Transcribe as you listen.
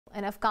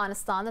In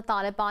Afghanistan, the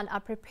Taliban are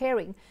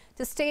preparing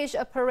to stage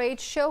a parade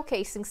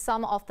showcasing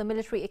some of the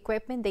military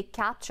equipment they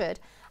captured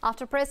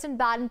after President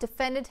Biden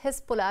defended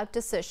his pullout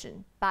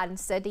decision. Biden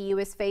said the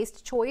U.S.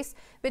 faced a choice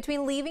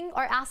between leaving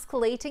or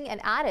escalating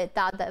and added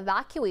that the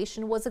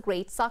evacuation was a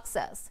great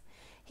success.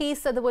 He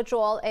said the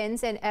withdrawal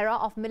ends an era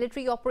of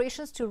military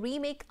operations to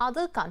remake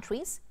other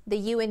countries. The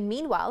UN,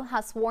 meanwhile,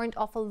 has warned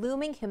of a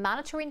looming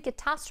humanitarian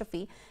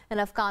catastrophe in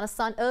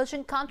Afghanistan,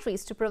 urging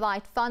countries to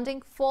provide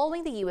funding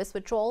following the US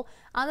withdrawal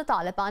and the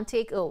Taliban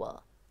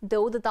takeover.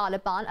 Though the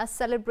Taliban are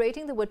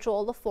celebrating the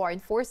withdrawal of foreign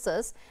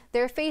forces,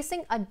 they're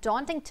facing a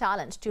daunting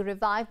challenge to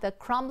revive the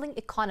crumbling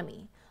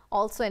economy.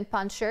 Also in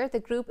Panjshir,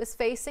 the group is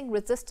facing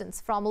resistance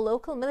from a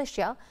local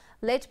militia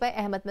led by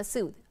Ahmad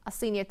Massoud. A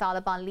senior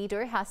Taliban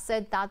leader has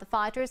said that the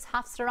fighters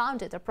have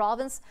surrounded the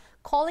province,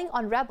 calling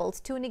on rebels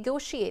to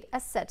negotiate a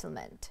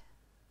settlement.